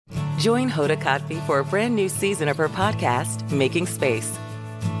Join Hoda Kotb for a brand new season of her podcast, Making Space.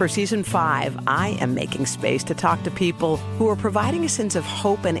 For Season 5, I am making space to talk to people who are providing a sense of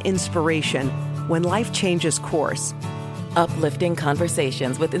hope and inspiration when life changes course. Uplifting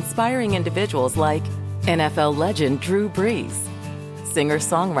conversations with inspiring individuals like NFL legend Drew Brees,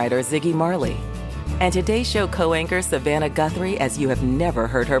 singer-songwriter Ziggy Marley, and Today Show co-anchor Savannah Guthrie as you have never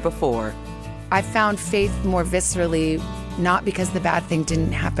heard her before. I found faith more viscerally, not because the bad thing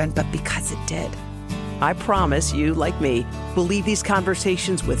didn't happen, but because it did. I promise you, like me, will leave these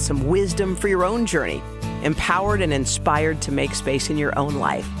conversations with some wisdom for your own journey, empowered and inspired to make space in your own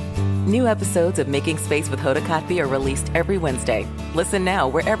life. New episodes of Making Space with Hoda Kotb are released every Wednesday. Listen now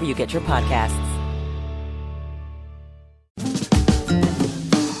wherever you get your podcasts.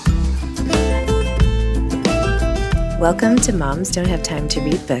 Welcome to Moms Don't Have Time to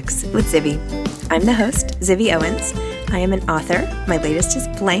Read Books with Zibby. I'm the host, Zibby Owens. I am an author. My latest is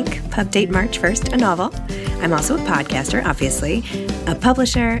Blank, pub date March 1st, a novel. I'm also a podcaster, obviously, a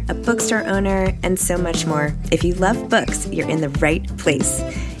publisher, a bookstore owner, and so much more. If you love books, you're in the right place.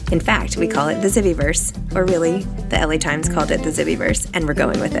 In fact, we call it the Zibbyverse, or really, the LA Times called it the Zibbyverse, and we're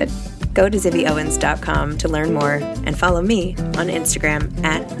going with it. Go to zibbyowens.com to learn more and follow me on Instagram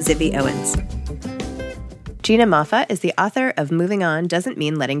at ZibbyOwens. Gina Moffa is the author of Moving On Doesn't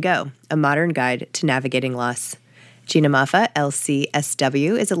Mean Letting Go, a modern guide to navigating loss. Gina Moffa,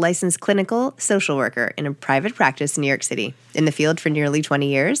 LCSW, is a licensed clinical social worker in a private practice in New York City. In the field for nearly 20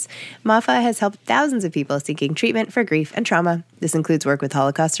 years, Moffa has helped thousands of people seeking treatment for grief and trauma. This includes work with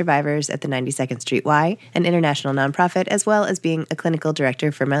Holocaust survivors at the 92nd Street Y, an international nonprofit, as well as being a clinical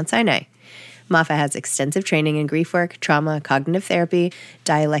director for Mount Sinai. Moffa has extensive training in grief work, trauma, cognitive therapy,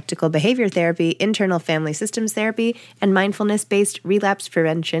 dialectical behavior therapy, internal family systems therapy, and mindfulness-based relapse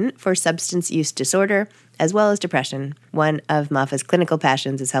prevention for substance use disorder, as well as depression. One of Moffa's clinical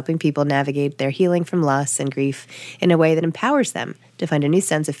passions is helping people navigate their healing from loss and grief in a way that empowers them to find a new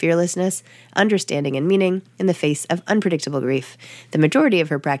sense of fearlessness, understanding, and meaning in the face of unpredictable grief. The majority of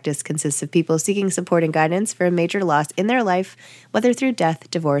her practice consists of people seeking support and guidance for a major loss in their life, whether through death,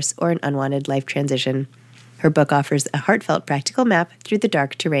 divorce, or an unwanted life transition. Her book offers a heartfelt practical map through the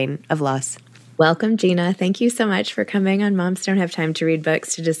dark terrain of loss. Welcome, Gina. Thank you so much for coming on Moms Don't Have Time to Read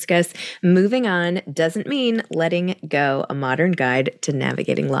Books to discuss Moving On Doesn't Mean Letting Go, a modern guide to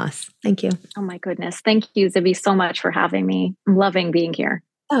navigating loss. Thank you. Oh my goodness. Thank you, Zibby, so much for having me. I'm loving being here.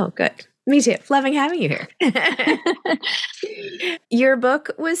 Oh, good. Me too. Loving having you here. Your book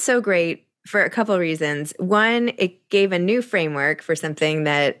was so great for a couple of reasons. One, it gave a new framework for something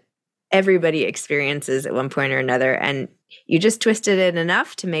that everybody experiences at one point or another, and you just twisted it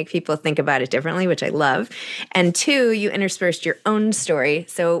enough to make people think about it differently, which I love. And two, you interspersed your own story.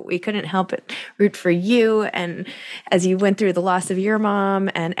 So we couldn't help but root for you. And as you went through the loss of your mom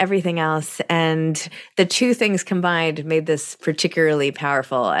and everything else, and the two things combined made this particularly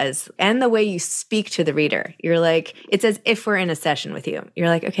powerful and the way you speak to the reader. You're like, it's as if we're in a session with you. You're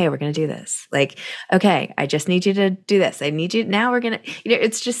like, okay, we're going to do this. Like, okay, I just need you to do this. I need you, now we're going to,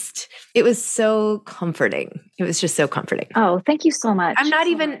 it was so comforting. It was just so comforting. Oh, thank you so much. I'm not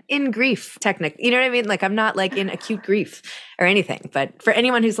even in grief, technically. You know what I mean? Like, I'm not like in acute grief or anything. But for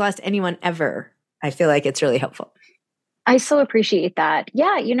anyone who's lost anyone ever, I feel like it's really helpful. I so appreciate that.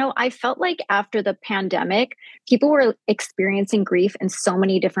 Yeah, I felt like after the pandemic, people were experiencing grief in so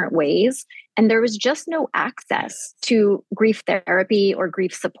many different ways. And there was just no access to grief therapy or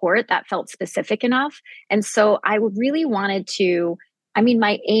grief support that felt specific enough. And so I really wanted to,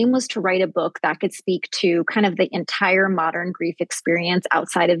 my aim was to write a book that could speak to kind of the entire modern grief experience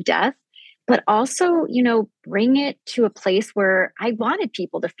outside of death, but also, bring it to a place where I wanted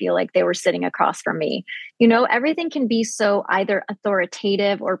people to feel like they were sitting across from me. Everything can be so either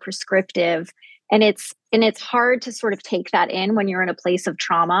authoritative or prescriptive, and it's hard to sort of take that in when you're in a place of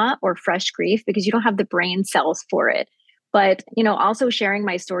trauma or fresh grief because you don't have the brain cells for it. But, also sharing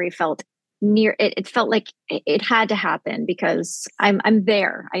my story felt it felt like it had to happen because I'm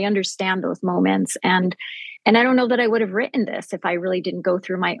there. I understand those moments. And I don't know that I would have written this if I really didn't go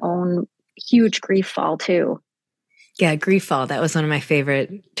through my own huge grief fall too. Yeah, grief fall. That was one of my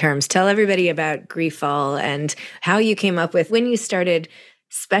favorite terms. Tell everybody about grief fall and how you came up with when you started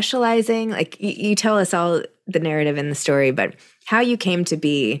specializing. Like you tell us all the narrative in the story, but how you came to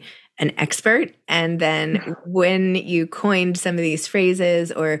be an expert, and then when you coined some of these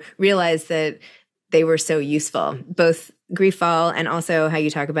phrases or realized that they were so useful, both grief fall and also how you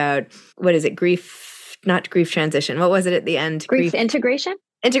talk about, what is it? Not grief transition. What was it at the end? Grief integration?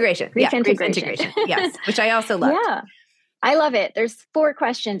 Integration. Grief integration. Grief integration. Yes, which I also loved. Yeah. I love it. There's 4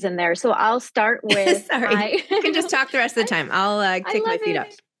 questions in there. So I'll start with... Sorry. You can just talk the rest of the time. I'll kick my feet up.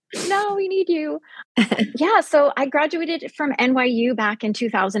 No, we need you. Yeah. So I graduated from NYU back in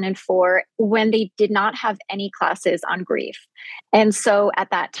 2004 when they did not have any classes on grief. And so at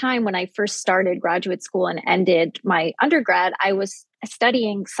that time, when I first started graduate school and ended my undergrad, I was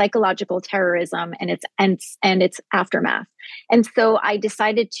studying psychological terrorism and its aftermath. And so I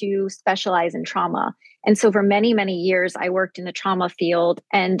decided to specialize in trauma. And so for many, many years, I worked in the trauma field,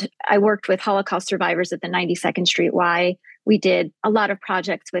 and I worked with Holocaust survivors at the 92nd Street Y. We did a lot of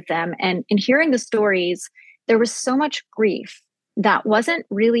projects with them. And in hearing the stories, there was so much grief that wasn't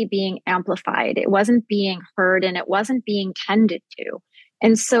really being amplified. It wasn't being heard, and it wasn't being tended to.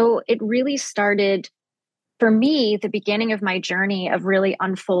 And so it really started, for me, the beginning of my journey of really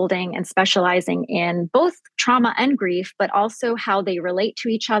unfolding and specializing in both trauma and grief, but also how they relate to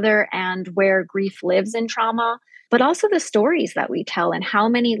each other and where grief lives in trauma, but also the stories that we tell and how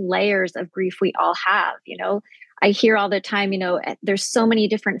many layers of grief we all have. I hear all the time, there's so many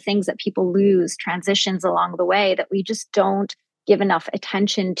different things that people lose, transitions along the way that we just don't give enough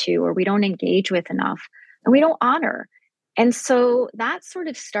attention to, or we don't engage with enough, and we don't honor. And so that sort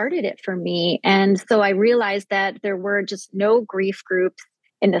of started it for me. And so I realized that there were just no grief groups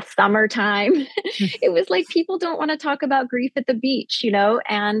in the summertime. It was like people don't want to talk about grief at the beach,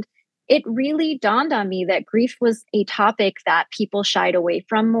 and it really dawned on me that grief was a topic that people shied away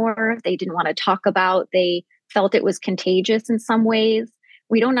from more. They didn't want to talk about. They felt it was contagious in some ways.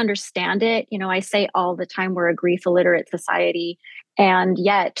 We don't understand it. I say all the time, we're a grief illiterate society. And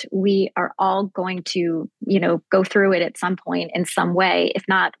yet we are all going to, go through it at some point in some way. If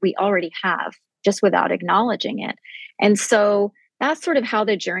not, we already have, just without acknowledging it. And so that's sort of how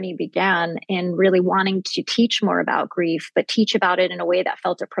the journey began, in really wanting to teach more about grief, but teach about it in a way that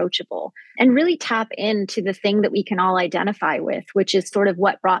felt approachable and really tap into the thing that we can all identify with, which is sort of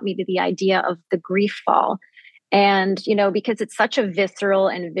what brought me to the idea of the grief fall. And, because it's such a visceral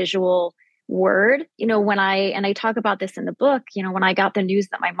and visual word, when I talk about this in the book, when I got the news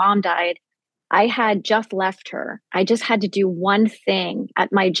that my mom died, I had just left her. I just had to do one thing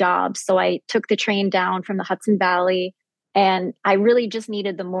at my job. So I took the train down from the Hudson Valley, and I really just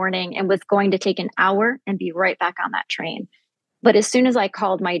needed the morning and was going to take an hour and be right back on that train. But as soon as I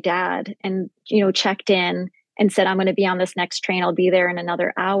called my dad and, checked in and said, I'm going to be on this next train, I'll be there in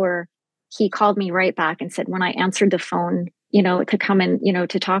another hour, he called me right back and said, when I answered the phone, to come and,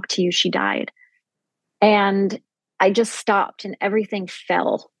 to talk to you, she died. And I just stopped and everything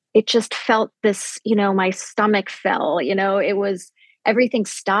fell. It just felt this, my stomach fell, it was, everything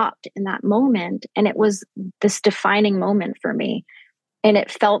stopped in that moment. And it was this defining moment for me. And it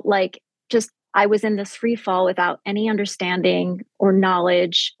felt like just, I was in this free fall without any understanding or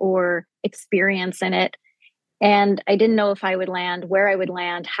knowledge or experience in it. And I didn't know if I would land, where I would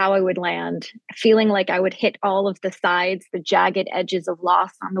land, how I would land, feeling like I would hit all of the sides, the jagged edges of loss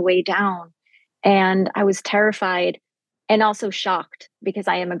on the way down. And I was terrified and also shocked, because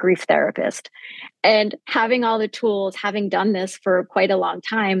I am a grief therapist. And having all the tools, having done this for quite a long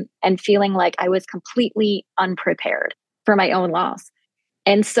time, and feeling like I was completely unprepared for my own loss.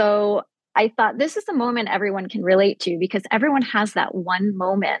 And so I thought, this is a moment everyone can relate to, because everyone has that one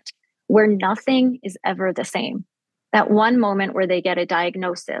moment where nothing is ever the same. That one moment where they get a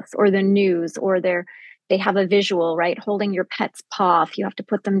diagnosis or the news, or they have a visual, right? Holding your pet's paw if you have to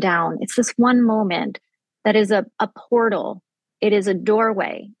put them down. It's this one moment that is a portal. It is a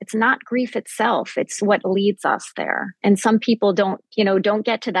doorway. It's not grief itself. It's what leads us there. And some people don't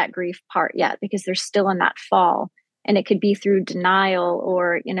get to that grief part yet, because they're still in that fall. And it could be through denial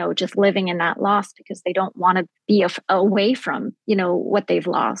or, just living in that loss because they don't want to be away from, what they've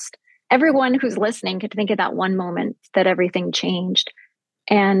lost. Everyone who's listening could think of that one moment that everything changed.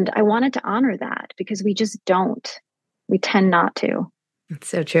 And I wanted to honor that, because we just don't. We tend not to. It's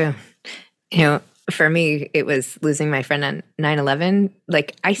so true. For me, it was losing my friend on 9/11.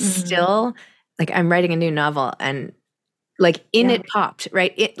 Like, I still, I'm writing a new novel, and it popped,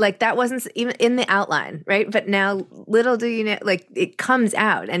 right? It that wasn't even in the outline, right? But now, little do you know, it comes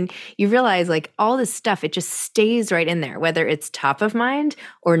out, and you realize all this stuff, it just stays right in there, whether it's top of mind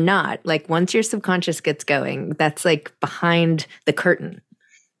or not. Once your subconscious gets going, that's behind the curtain.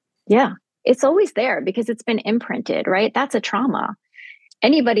 Yeah, it's always there because it's been imprinted, right? That's a trauma.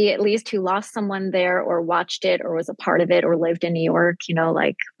 Anybody, at least, who lost someone there or watched it or was a part of it or lived in New York,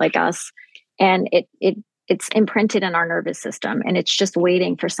 like us, and it's imprinted in our nervous system, and it's just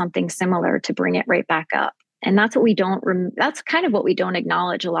waiting for something similar to bring it right back up. And that's what that's kind of what we don't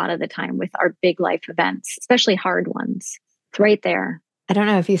acknowledge a lot of the time with our big life events, especially hard ones. It's right there. I don't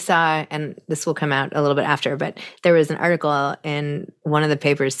know if you saw, and this will come out a little bit after, but there was an article in one of the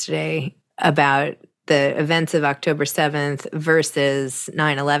papers today about the events of October 7th versus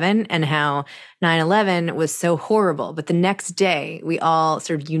 9/11 and how 9/11 was so horrible. But the next day, we all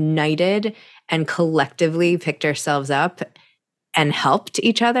sort of united and collectively picked ourselves up and helped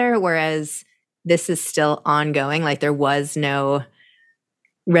each other, whereas this is still ongoing. Like there was no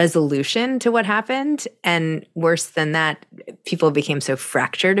resolution to what happened. And worse than that, people became so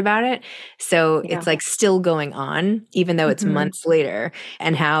fractured about it. So it's like still going on, even though it's months later,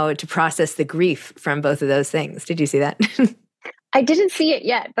 and how to process the grief from both of those things. Did you see that? I didn't see it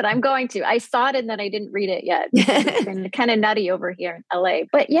yet, but I'm going to. I saw it and then I didn't read it yet. It's been kind of nutty over here in LA.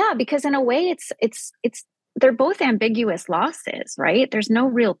 But yeah, because in a way it's they're both ambiguous losses, right? There's no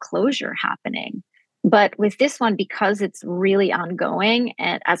real closure happening. But with this one, because it's really ongoing,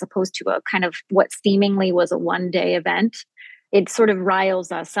 and as opposed to a kind of what seemingly was a one-day event, it sort of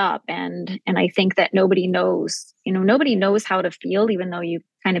riles us up. And I think that nobody knows how to feel, even though you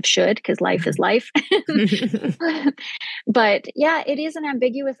kind of should, because life is life. But yeah, it is an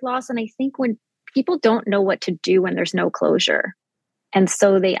ambiguous loss. And I think when people don't know what to do when there's no closure, and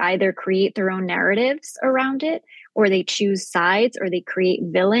so they either create their own narratives around it, or they choose sides, or they create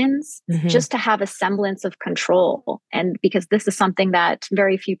villains just to have a semblance of control. And because this is something that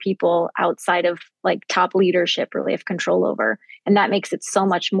very few people outside of like top leadership really have control over. And that makes it so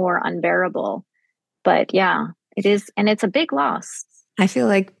much more unbearable. But yeah, it is. And it's a big loss. I feel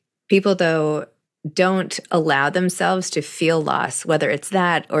like people, though, don't allow themselves to feel loss, whether it's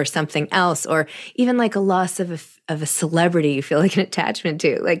that or something else, or even like a loss of a celebrity you feel like an attachment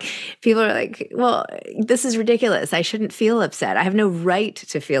to. Like people are like, well, this is ridiculous. I shouldn't feel upset. I have no right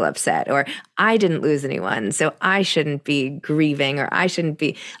to feel upset, or I didn't lose anyone, so I shouldn't be grieving, or I shouldn't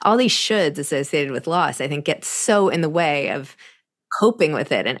be. All these shoulds associated with loss, I think, get so in the way of coping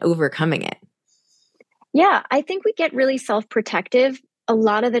with it and overcoming it. Yeah, I think we get really self-protective a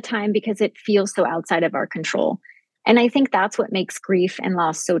lot of the time because it feels so outside of our control. And I think that's what makes grief and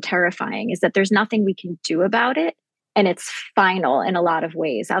loss so terrifying, is that there's nothing we can do about it. And it's final in a lot of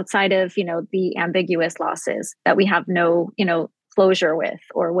ways outside of, the ambiguous losses that we have no, closure with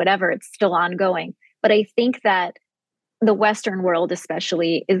or whatever. It's still ongoing. But I think that the Western world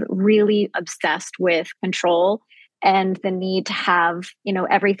especially is really obsessed with control and the need to have,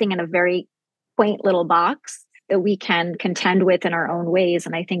 everything in a very quaint little box that we can contend with in our own ways.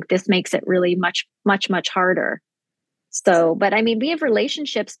 And I think this makes it really much, much, much harder. So, but I mean, we have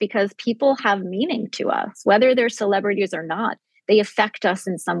relationships because people have meaning to us, whether they're celebrities or not. They affect us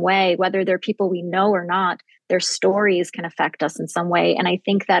in some way, whether they're people we know or not. Their stories can affect us in some way. And I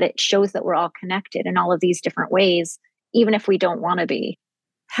think that it shows that we're all connected in all of these different ways, even if we don't want to be.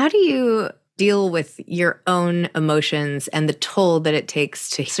 How do you deal with your own emotions and the toll that it takes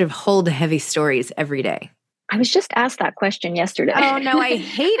to sort of hold heavy stories every day? I was just asked that question yesterday. Oh, no, I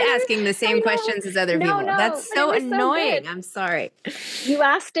hate asking the same questions as other people. That's so annoying. I'm sorry. You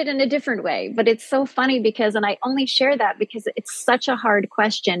asked it in a different way, but it's so funny because, and I only share that because it's such a hard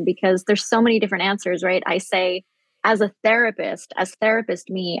question because there's so many different answers, right? I say, as therapist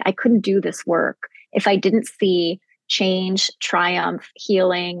me, I couldn't do this work if I didn't see change, triumph,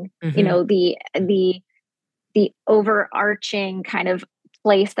 healing, the overarching kind of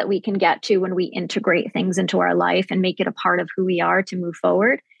place that we can get to when we integrate things into our life and make it a part of who we are to move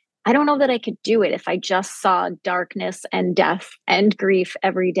forward. I don't know that I could do it if I just saw darkness and death and grief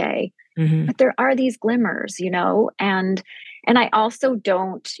every day. But there are these glimmers, and I also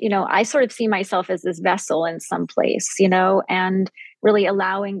don't, I sort of see myself as this vessel in some place, and really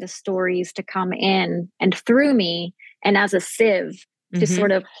allowing the stories to come in and through me and as a sieve to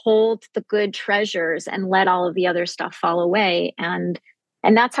sort of hold the good treasures and let all of the other stuff fall away.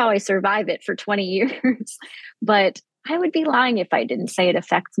 And that's how I survive it for 20 years. But I would be lying if I didn't say it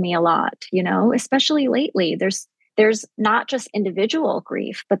affects me a lot, especially lately. There's not just individual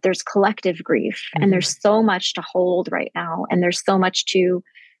grief, but there's collective grief. And there's so much to hold right now. And there's so much to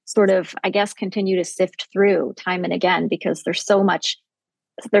sort of, I guess, continue to sift through time and again, because there's so much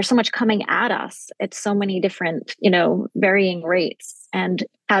coming at us at so many different, varying rates. And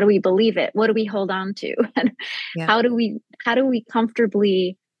how do we believe it? What do we hold on to? And how do we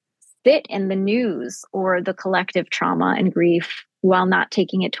comfortably sit in the news or the collective trauma and grief while not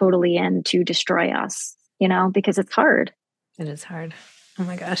taking it totally in to destroy us, because it's hard. It is hard. Oh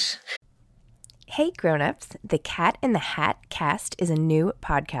my gosh. Hey grown-ups, the Cat in the Hat cast is a new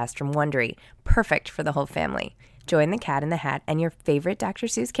podcast from Wondery, perfect for the whole family. Join the Cat in the Hat and your favorite Dr.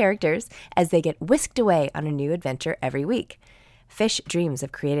 Seuss characters as they get whisked away on a new adventure every week. Fish dreams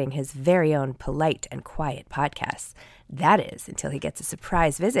of creating his very own polite and quiet podcasts. That is, until he gets a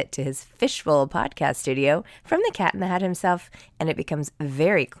surprise visit to his Fishbowl podcast studio from the Cat in the Hat himself, and it becomes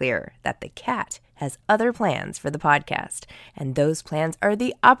very clear that the cat has other plans for the podcast, and those plans are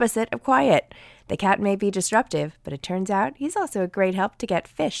the opposite of quiet. The cat may be disruptive, but it turns out he's also a great help to get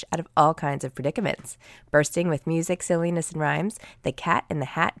fish out of all kinds of predicaments. Bursting with music, silliness, and rhymes, the Cat in the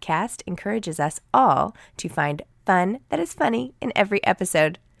Hat cast encourages us all to find fun that is funny in every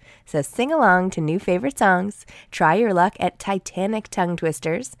episode. So sing along to new favorite songs, try your luck at Titanic tongue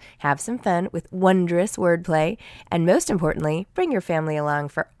twisters, have some fun with wondrous wordplay, and most importantly, bring your family along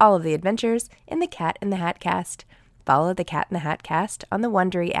for all of the adventures in the Cat in the Hat cast. Follow the Cat in the Hat cast on the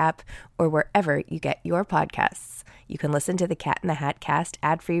Wondery app or wherever you get your podcasts. You can listen to the Cat in the Hat cast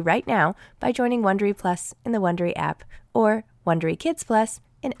ad-free right now by joining Wondery Plus in the Wondery app or Wondery Kids Plus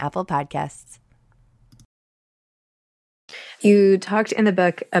in Apple Podcasts. You talked in the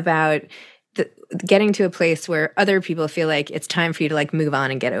book about getting to a place where other people feel like it's time for you to like move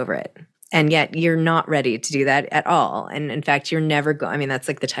on and get over it. And yet you're not ready to do that at all. And in fact, you're never going, I mean, that's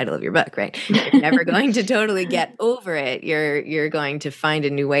like the title of your book, right? You're never going to totally get over it. You're going to find a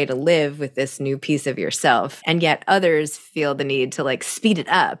new way to live with this new piece of yourself. And yet others feel the need to like speed it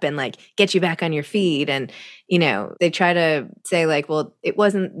up and like get you back on your feet. And, you know, they try to say like, well, it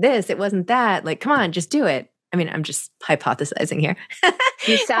wasn't this, it wasn't that. Like, come on, just do it. I mean, I'm just hypothesizing here.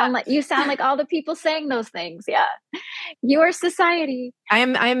 You sound like all the people saying those things. Yeah. Your society.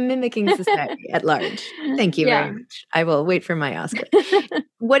 I'm mimicking society at large. Thank you very much. I will wait for my Oscar.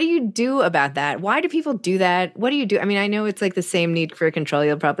 What do you do about that? Why do people do that? What do you do? I mean, I know it's like the same need for control,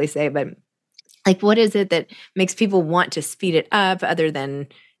 you'll probably say, but like, what is it that makes people want to speed it up other than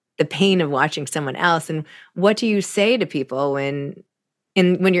the pain of watching someone else? And what do you say to people when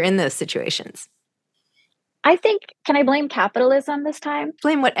you're in those situations? I think, can I blame capitalism this time?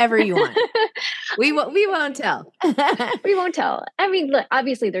 Blame whatever you want. We won't tell. We won't tell. I mean, look,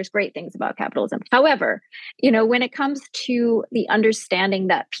 obviously there's great things about capitalism. However, you know, when it comes to the understanding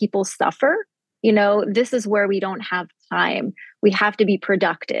that people suffer, you know, this is where we don't have time. We have to be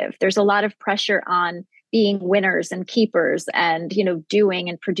productive. There's a lot of pressure on being winners and keepers and, you know, doing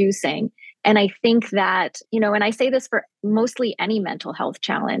and producing. And I think that, you know, and I say this for mostly any mental health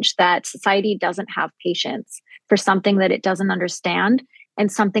challenge, that society doesn't have patience for something that it doesn't understand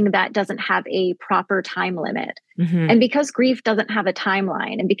and something that doesn't have a proper time limit. Mm-hmm. And because grief doesn't have a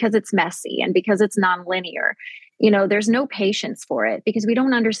timeline and because it's messy and because it's nonlinear, you know, there's no patience for it because we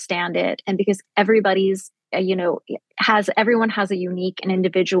don't understand it. And because everybody's, everyone has a unique and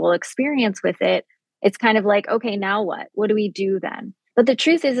individual experience with it. It's kind of like, okay, now what? What do we do then? But the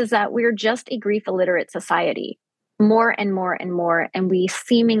truth is that we're just a grief illiterate society, more and more and more, and we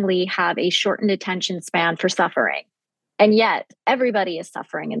seemingly have a shortened attention span for suffering. And yet everybody is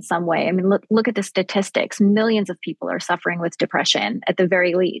suffering in some way. I mean, look at the statistics. Millions of people are suffering with depression at the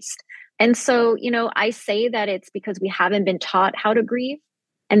very least. And so, you know, I say that it's because we haven't been taught how to grieve,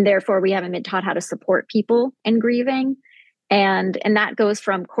 and therefore we haven't been taught how to support people in grieving. And that goes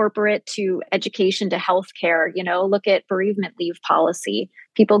from corporate to education to healthcare. You know, look at bereavement leave policy.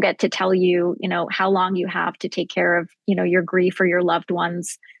 People get to tell you, you know, how long you have to take care of, you know, your grief or your loved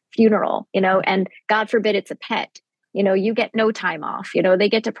one's funeral, you know, and God forbid it's a pet. You know, you get no time off. You know, they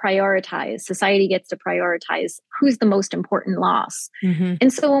get to prioritize. Society gets to prioritize who's the most important loss. Mm-hmm.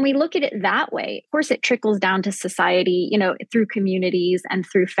 And so when we look at it that way, of course, it trickles down to society, you know, through communities and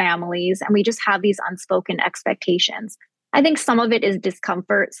through families. And we just have these unspoken expectations. I think some of it is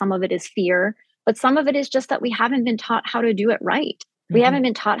discomfort, some of it is fear, but some of it is just that we haven't been taught how to do it right. Mm-hmm. We haven't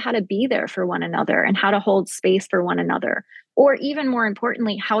been taught how to be there for one another and how to hold space for one another, or even more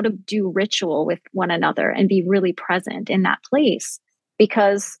importantly, how to do ritual with one another and be really present in that place.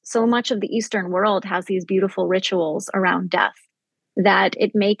 Because so much of the Eastern world has these beautiful rituals around death that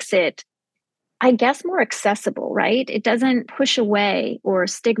it makes it, I guess, more accessible, right? It doesn't push away or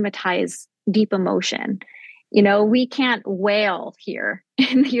stigmatize deep emotion. You know, we can't wail here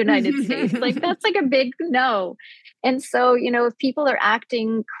in the United States. Like, that's like a big no. And so, you know, if people are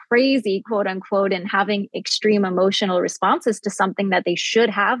acting crazy, quote unquote, and having extreme emotional responses to something that they should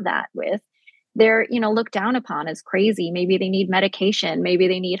have that with, they're, you know, looked down upon as crazy. Maybe they need medication. Maybe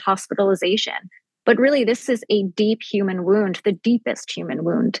they need hospitalization. But really, this is a deep human wound. The deepest human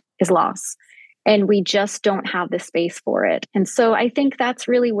wound is loss. And we just don't have the space for it. And so I think that's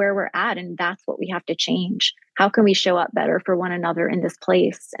really where we're at. And that's what we have to change. How can we show up better for one another in this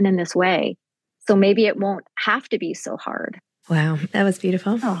place and in this way? So maybe it won't have to be so hard. Wow, that was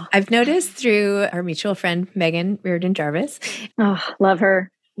beautiful. Oh. I've noticed through our mutual friend, Megan Reardon Jarvis. Oh, love her.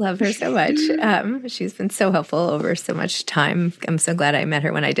 Love her so much. She's been so helpful over so much time. I'm so glad I met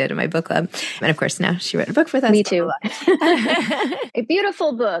her when I did in my book club. And of course, now she wrote a book with us. Me too. A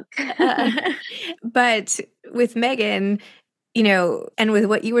beautiful book. But with Megan, you know, and with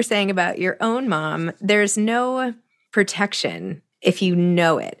what you were saying about your own mom, there's no protection if you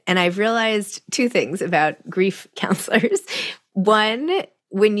know it. And I've realized two things about grief counselors. One,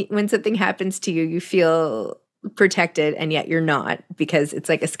 when something happens to you, you feel protected and yet you're not, because it's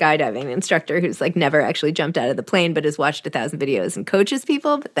like a skydiving instructor who's like never actually jumped out of the plane but has watched 1,000 videos and coaches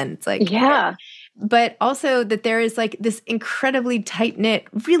people. But then it's like, yeah. But also that there is like this incredibly tight-knit,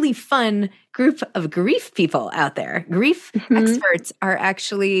 really fun group of grief people out there. Grief experts are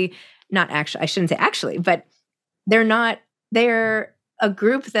actually not actually, I shouldn't say actually, but they're a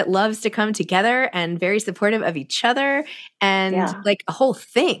group that loves to come together and very supportive of each other and like a whole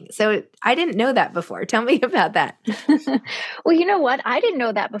thing. So I didn't know that before. Tell me about that. Well, you know what? I didn't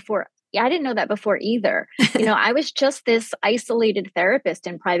know that before. I didn't know that before either. You know, I was just this isolated therapist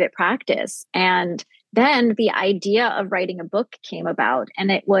in private practice. And then the idea of writing a book came about,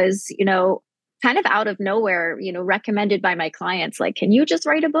 and it was, you know, kind of out of nowhere, you know, recommended by my clients, like, can you just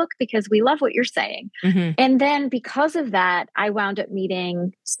write a book? Because we love what you're saying. And then because of that, I wound up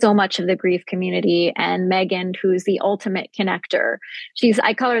meeting so much of the grief community, and Megan, who's the ultimate connector.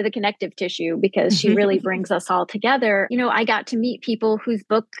 I call her the connective tissue because she really brings us all together. You know, I got to meet people whose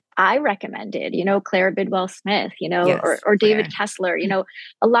book I recommended, you know, Claire Bidwell Smith, you know, or David Kessler, you know,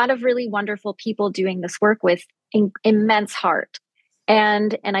 a lot of really wonderful people doing this work with immense heart.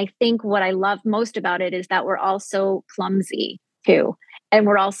 And I think what I love most about it is that we're all so clumsy too. And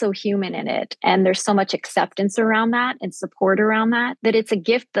we're all so human in it. And there's so much acceptance around that and support around that it's a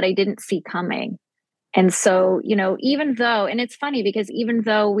gift that I didn't see coming. And so, you know, even though, and it's funny because even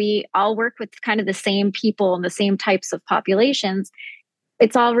though we all work with kind of the same people and the same types of populations,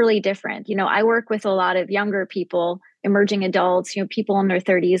 it's all really different. You know, I work with a lot of younger people, emerging adults, you know, people in their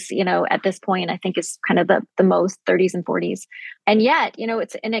 30s, you know, at this point, I think is kind of the most 30s and 40s. And yet, you know,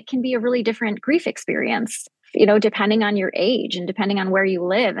 it can be a really different grief experience, you know, depending on your age and depending on where you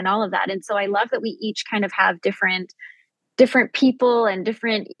live and all of that. And so I love that we each kind of have different people and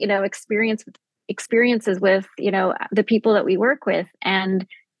different, you know, experiences with, you know, the people that we work with. And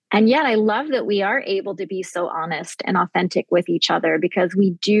yet I love that we are able to be so honest and authentic with each other because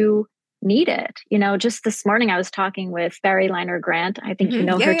we do need it. You know, just this morning I was talking with Barry Liner Grant. I think you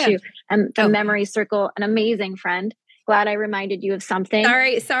know her too. And the Memory Circle, an amazing friend. Glad I reminded you of something.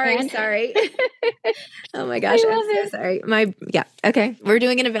 Sorry. Oh my gosh, I'm so sorry. Okay. We're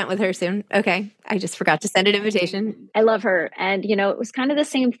doing an event with her soon. Okay. I just forgot to send an invitation. I love her. And, you know, it was kind of the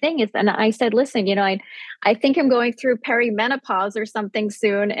same thing. And I said, listen, you know, I think I'm going through perimenopause or something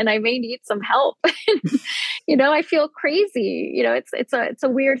soon, and I may need some help. You know, I feel crazy. You know, it's a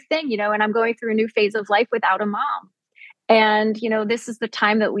weird thing, you know, and I'm going through a new phase of life without a mom. And, you know, this is the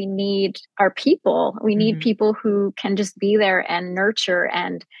time that we need our people. We need people who can just be there and nurture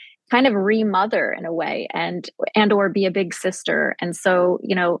and kind of remother in a way and or be a big sister. And so,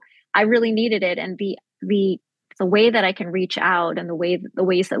 you know, I really needed it. And the way that I can reach out and the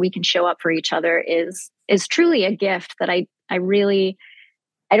ways that we can show up for each other is truly a gift that I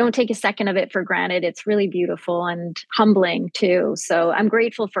don't take a second of it for granted. It's really beautiful and humbling too. So I'm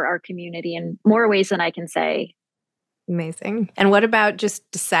grateful for our community in more ways than I can say. Amazing. And what about just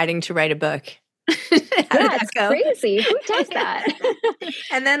deciding to write a book? That's crazy. Who does that?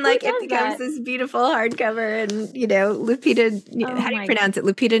 And then like it becomes this beautiful hardcover and, you know, Lupita, how do you pronounce it?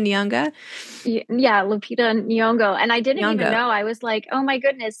 Lupita Nyong'o? Yeah, Lupita Nyong'o. And I didn't even know. I was like, oh my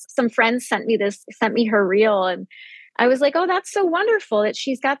goodness. Some friends sent me her reel, and I was like, oh, that's so wonderful that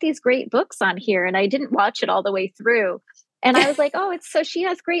she's got these great books on here. And I didn't watch it all the way through. And I was like, oh, she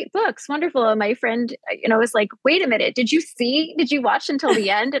has great books. Wonderful. And my friend, you know, was like, wait a minute, did you watch until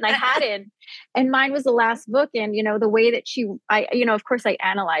the end? And I hadn't. And mine was the last book. And, you know, the way that of course I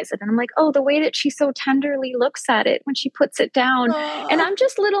analyze it. And I'm like, oh, the way that she so tenderly looks at it when she puts it down. Aww. And I'm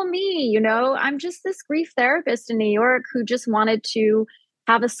just little me, you know, I'm just this grief therapist in New York who just wanted to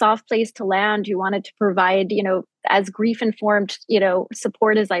have a soft place to land, who wanted to provide, you know, as grief-informed, you know,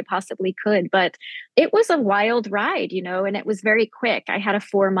 support as I possibly could. But it was a wild ride, you know, and it was very quick. I had a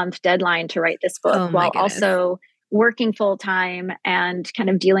 4-month deadline to write this book while also working full time and kind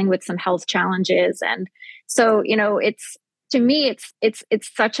of dealing with some health challenges. And so, you know, to me, it's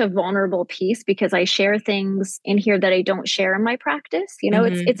such a vulnerable piece because I share things in here that I don't share in my practice. You know,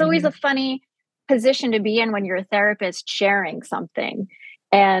 it's always a funny position to be in when you're a therapist sharing something.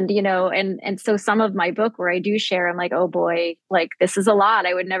 And, you know, and so some of my book where I do share, I'm like, oh boy, like this is a lot.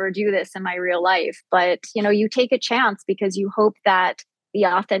 I would never do this in my real life. But, you know, you take a chance because you hope that the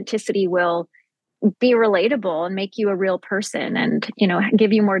authenticity will be relatable and make you a real person and,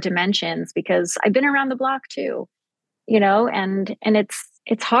 give you more dimensions, because I've been around the block too, and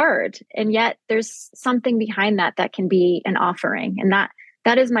it's hard. And yet there's something behind that can be an offering. And that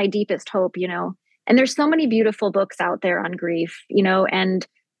is my deepest hope, and there's so many beautiful books out there on grief, and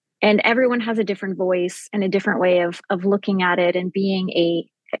everyone has a different voice and a different way of looking at it and being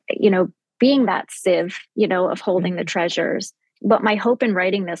being that sieve, of holding the treasures. But my hope in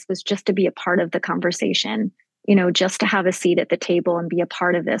writing this was just to be a part of the conversation, just to have a seat at the table and be a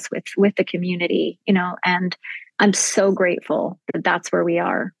part of this with the community, and I'm so grateful that that's where we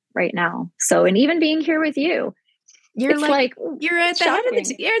are right now. So, and even being here with you, you're at the head of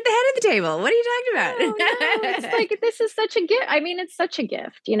the table. What are you talking about? No, it's like, this is such a gift. I mean, it's such a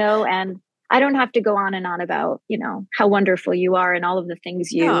gift, and I don't have to go on and on about, how wonderful you are and all of the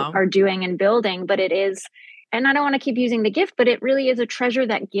things you are doing and building, but it is, and I don't want to keep using the gift, but it really is a treasure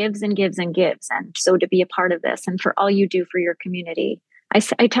that gives and gives and gives. And so to be a part of this and for all you do for your community, I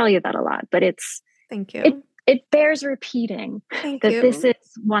tell you that a lot, but thank you. It bears repeating this is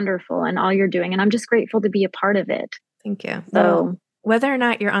wonderful and all you're doing. And I'm just grateful to be a part of it. Thank you. So whether or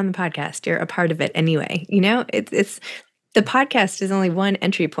not you're on the podcast, you're a part of it anyway. It's the podcast is only one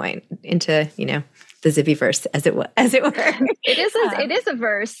entry point into, the Zibbyverse, as it were. It is a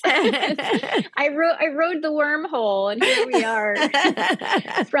verse. I rode the wormhole, and here we are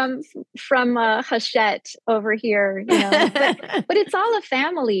from Hachette over here. But it's all a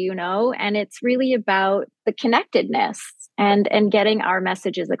family, and it's really about the connectedness and getting our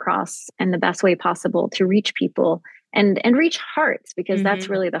messages across in the best way possible to reach people and reach hearts, because that's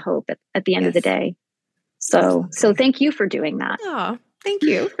really the hope at the end of the day. So thank you for doing that. Oh, thank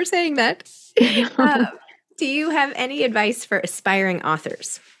you for saying that. Do you have any advice for aspiring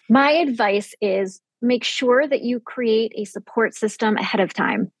authors? My advice is make sure that you create a support system ahead of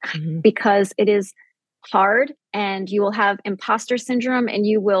time, because it is hard and you will have imposter syndrome and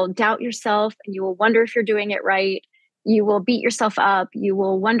you will doubt yourself and you will wonder if you're doing it right. You will beat yourself up. You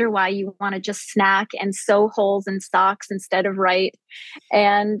will wonder why you want to just snack and sew holes in socks instead of write.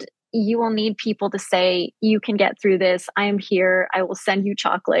 And you will need people to say, you can get through this. I am here. I will send you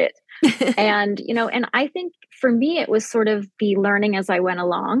chocolate. And, and I think for me, it was sort of the learning as I went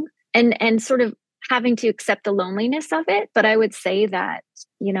along and sort of having to accept the loneliness of it. But I would say that,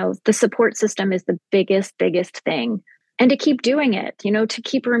 the support system is the biggest thing. And to keep doing it, to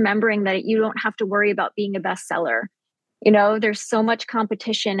keep remembering that you don't have to worry about being a bestseller. There's so much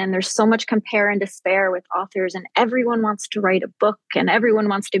competition and there's so much compare and despair with authors, and everyone wants to write a book and everyone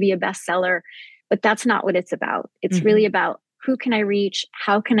wants to be a bestseller, but that's not what it's about. It's really about who can I reach?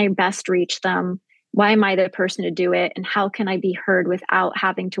 How can I best reach them? Why am I the person to do it? And how can I be heard without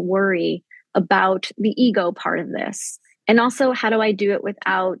having to worry about the ego part of this? And also, how do I do it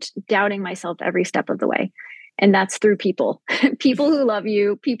without doubting myself every step of the way? And that's through people, people who love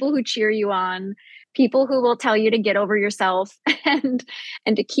you, people who cheer you on, people who will tell you to get over yourself and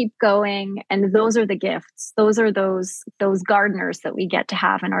to keep going. And those are the gifts. Those are those gardeners that we get to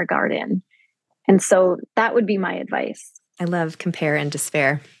have in our garden. And so that would be my advice. I love compare and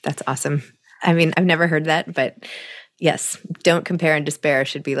despair. That's awesome. I mean, I've never heard that, but yes, don't compare and despair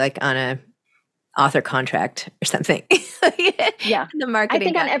should be like on a author contract or something. Yeah. The marketing. I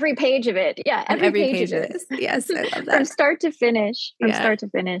think on every page of it. Yeah. Every page of it. Yes. I love that. From start to finish.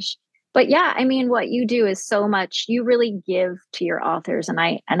 But yeah, I mean, what you do is so much, you really give to your authors. And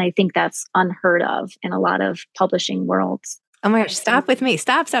I think that's unheard of in a lot of publishing worlds. Oh my gosh, stop with me.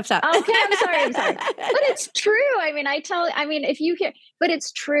 Stop. Okay, I'm sorry. But it's true. I mean, if you hear, but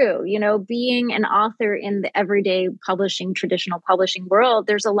it's true, being an author in the everyday traditional publishing world,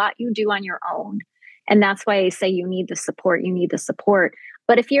 there's a lot you do on your own. And that's why I say you need the support.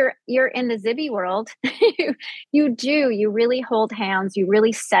 But if you're in the Zibby world, you really hold hands, you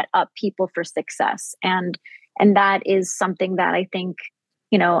really set up people for success. And that is something that I think,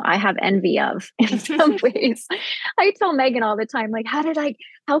 I have envy of in some ways. I tell Megan all the time, like,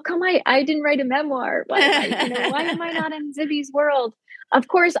 how come I didn't write a memoir? Why am I not in Zibby's world? Of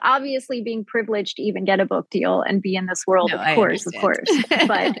course, obviously being privileged to even get a book deal and be in this world, of course.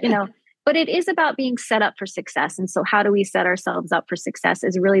 But it is about being set up for success. And so how do we set ourselves up for success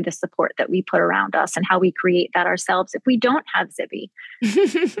is really the support that we put around us and how we create that ourselves if we don't have Zibby.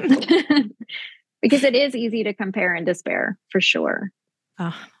 Because it is easy to compare and despair, for sure.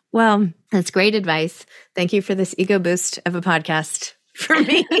 Oh, well, that's great advice. Thank you for this ego boost of a podcast for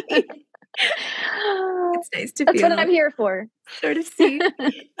me. It's nice to That's what I'm here for. Sort of see.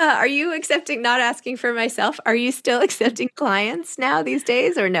 Are you accepting, not asking for myself, are you still accepting clients now these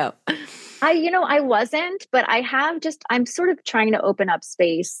days or no? I wasn't, but I'm sort of trying to open up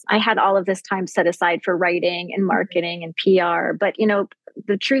space. I had all of this time set aside for writing and marketing and PR, but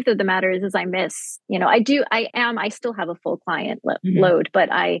the truth of the matter is I miss, I still have a full client load, but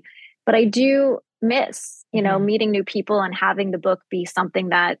I do miss, meeting new people and having the book be something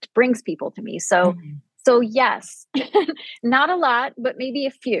that brings people to me. So yes, not a lot, but maybe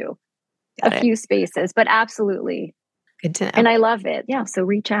a few spaces, but absolutely. Good to know. And I love it. Yeah. So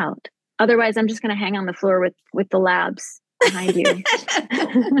reach out. Otherwise, I'm just going to hang on the floor with the labs behind you.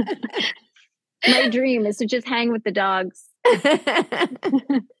 My dream is to just hang with the dogs.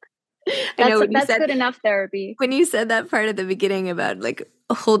 That's good enough therapy. When you said that part at the beginning about like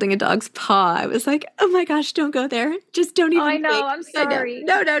holding a dog's paw, I was like, oh my gosh, don't go there. Just don't even. I know. think. I'm sorry.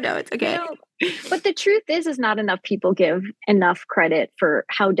 No, it's okay. But the truth is not enough people give enough credit for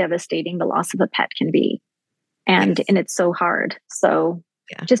how devastating the loss of a pet can be. And it's so hard. So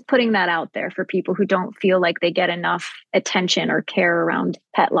just putting that out there for people who don't feel like they get enough attention or care around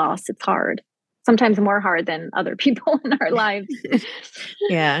pet loss. It's hard. Sometimes more hard than other people in our lives.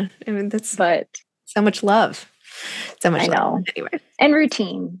 Yeah. I mean, that's so much love. So much love. Anyway. And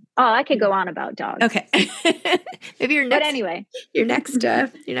routine. Oh, I could go on about dogs. Okay. Maybe your next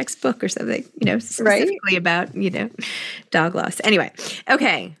book or something, specifically about, dog loss. Anyway.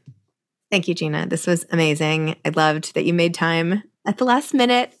 Okay. Thank you, Gina. This was amazing. I loved that you made time at the last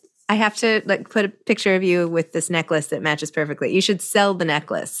minute. I have to put a picture of you with this necklace that matches perfectly. You should sell the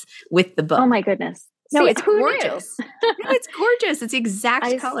necklace with the book. Oh my goodness. No, it's gorgeous. No, it's gorgeous. It's the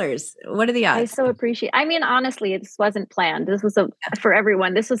exact colors. What are the odds? I so appreciate. I mean, honestly, this wasn't planned. This was for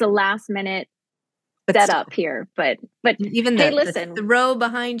everyone. This was a last minute setup here. But even listen, the row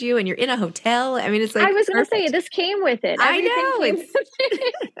behind you, and you're in a hotel. I mean, it's like I was going to say this came with it. I know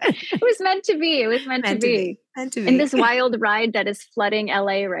it was meant to be. It was meant to be. In this wild ride that is flooding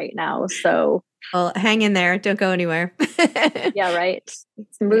LA right now. So. Well, hang in there. Don't go anywhere. Yeah, right.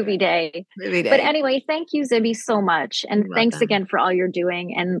 It's movie day. But anyway, thank you, Zibby, so much. And thanks again for all you're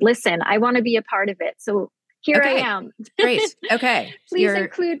doing. And listen, I want to be a part of it. So here I am. Great. Okay. Please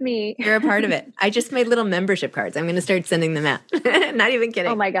include me. You're a part of it. I just made little membership cards. I'm going to start sending them out. Not even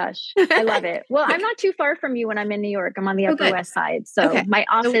kidding. Oh my gosh. I love it. Well, I'm not too far from you when I'm in New York. I'm on the Upper West Side. So my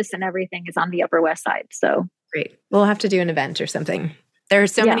office and everything is on the Upper West Side. So great. We'll have to do an event or something. There are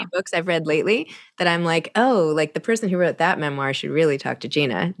so many books I've read lately that I'm like, oh, like the person who wrote that memoir should really talk to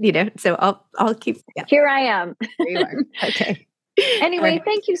Gina, So I'll keep. Yeah. Here I am. There you are. Okay. Anyway,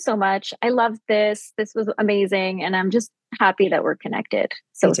 thank you so much. I love this. This was amazing. And I'm just happy that we're connected.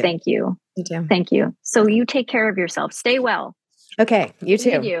 So thank you. Me too. Thank you. So you take care of yourself. Stay well. Okay. You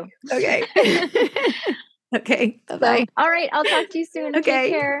too. Need you. Okay. Okay. Bye-bye. So, all right. I'll talk to you soon. Okay.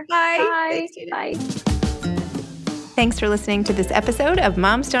 Take care. Bye. Bye. Thanks, Bye. Thanks for listening to this episode of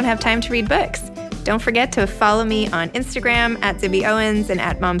Moms Don't Have Time to Read Books. Don't forget to follow me on Instagram at Zibby Owens and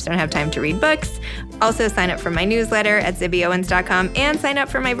at Moms Don't Have Time to Read Books. Also sign up for my newsletter at zibbyowens.com and sign up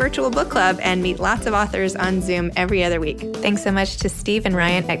for my virtual book club and meet lots of authors on Zoom every other week. Thanks so much to Steve and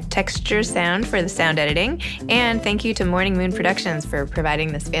Ryan at Texture Sound for the sound editing. And thank you to Morning Moon Productions for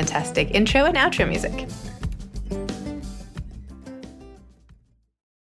providing this fantastic intro and outro music.